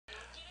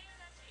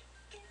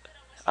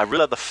I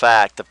really love the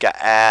fact I've got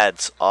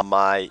ads on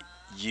my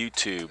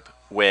YouTube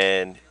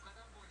when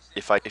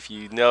if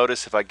you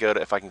notice if I go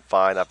to if I can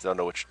find I don't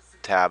know which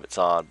tab it's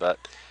on, but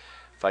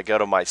if I go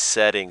to my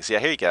settings, yeah,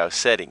 here you go,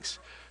 settings.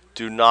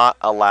 Do not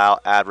allow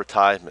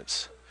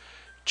advertisements.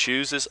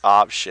 Choose this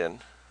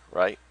option,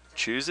 right?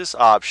 Choose this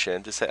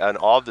option to say on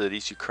all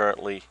videos you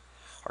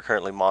are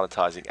currently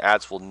monetizing.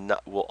 Ads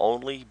will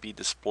only be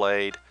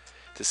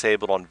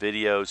disabled on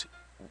videos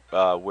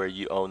where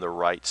you own the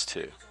rights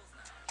to.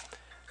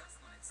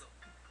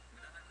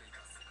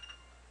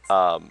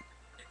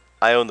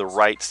 I own the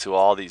rights to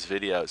all these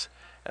videos,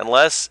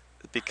 unless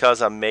because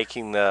I'm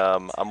making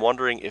them. I'm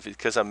wondering if it's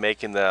because I'm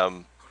making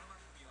them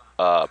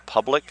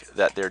public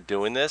that they're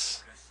doing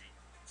this,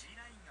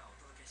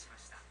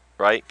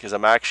 right? Because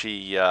I'm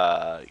actually,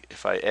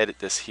 if I edit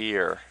this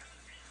here,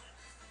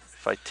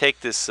 if I take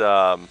this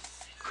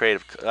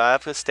creative, I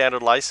have a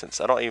standard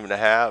license. I don't even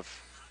have.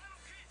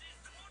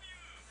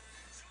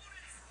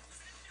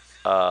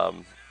 I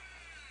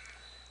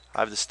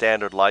have the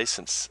standard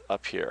license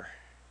up here,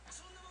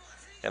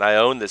 and I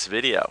own this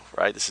video,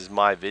 right? This is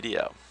my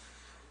video.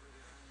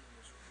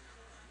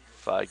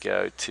 If I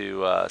go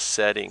to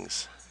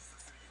settings,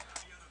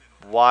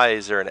 why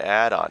is there an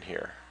ad on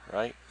here,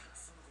 right?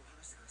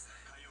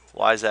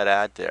 Why is that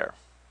ad there?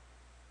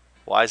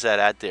 Why is that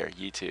ad there,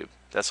 YouTube?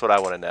 That's what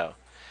I want to know.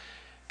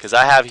 Because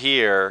I have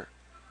here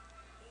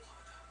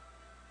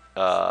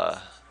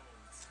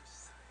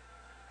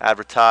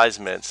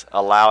advertisements,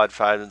 allow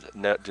advertisements,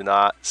 no, do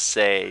not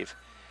save,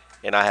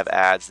 and I have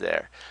ads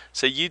there.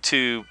 So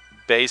YouTube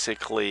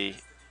basically,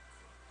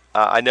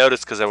 I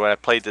noticed because when I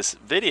played this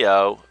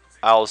video,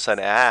 I all of a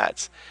sudden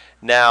ads.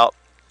 Now,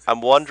 I'm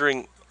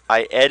wondering,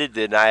 I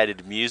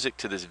added music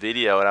to this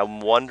video, and I'm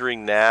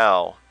wondering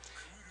now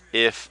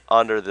if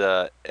under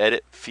the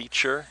edit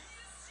feature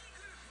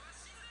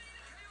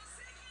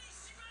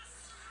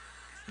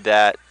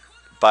that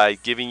by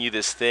giving you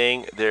this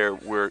thing there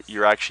where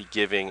you're actually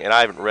giving, and I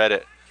haven't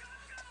read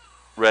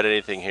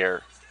anything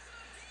here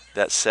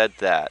that said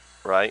that,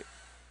 right?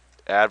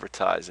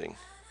 Advertising.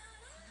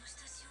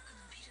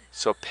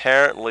 So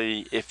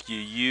apparently if you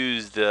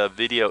use the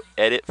video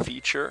edit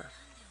feature,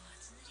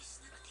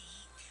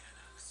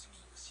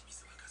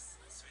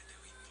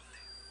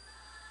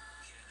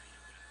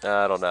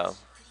 I don't know,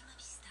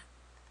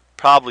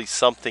 probably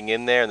something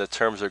in there in the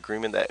terms of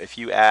agreement that if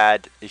you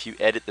edit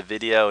the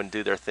video and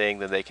do their thing,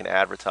 then they can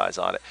advertise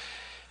on it.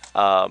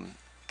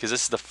 Because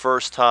this is the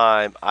first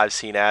time I've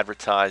seen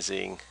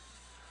advertising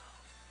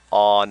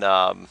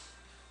on.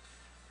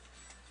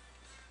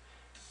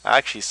 I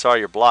actually saw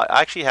your blog.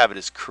 I actually have it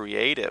as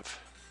creative.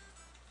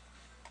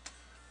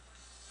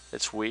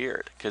 It's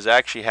weird because I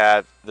actually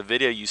have the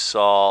video you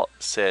saw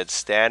said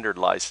standard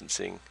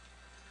licensing.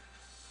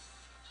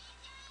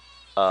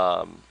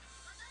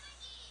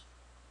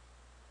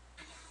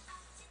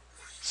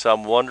 So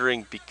I'm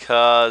wondering,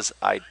 because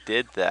I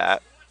did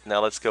that, now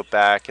let's go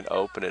back and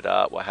open it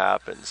up. What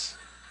happens?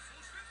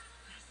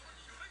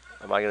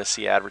 Am I going to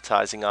see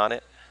advertising on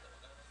it?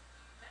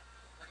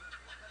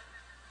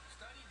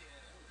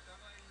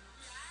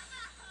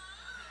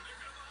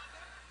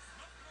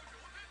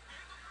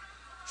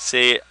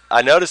 See,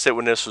 I noticed it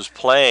when this was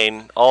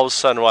playing. All of a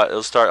sudden, what?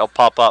 It'll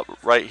pop up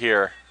right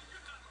here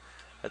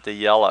at the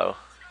yellow.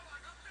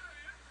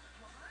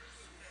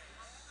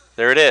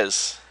 There it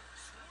is.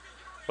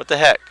 What the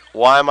heck?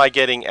 Why am I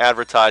getting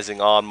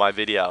advertising on my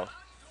video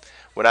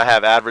when I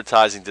have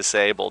advertising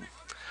disabled?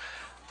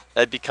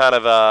 That'd be kind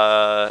of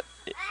a...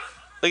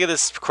 Look at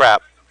this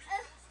crap.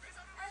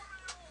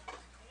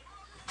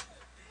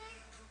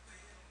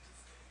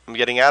 I'm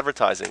getting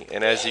advertising,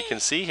 and as you can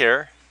see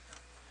here,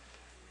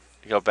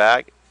 go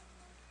back,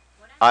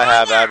 I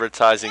have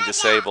advertising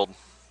disabled.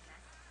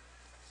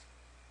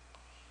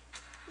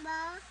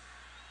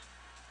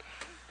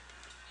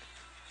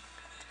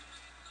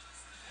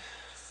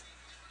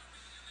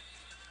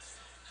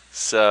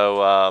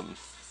 So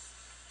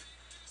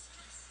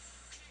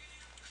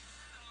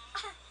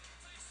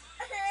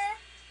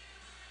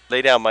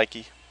lay down,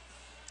 Mikey.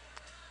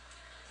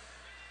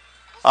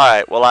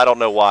 Alright, well, I don't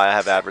know why I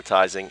have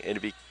advertising.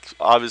 It'd be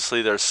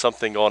obviously there's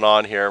something going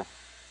on here.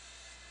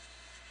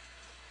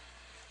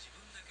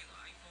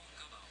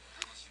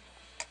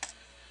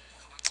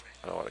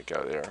 I don't want to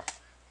go there.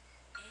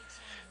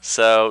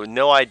 So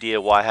no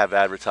idea why I have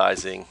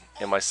advertising,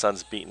 and my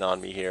son's beating on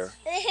me here.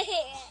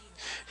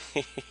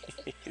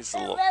 He's a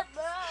little...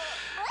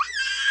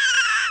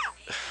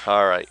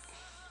 All right.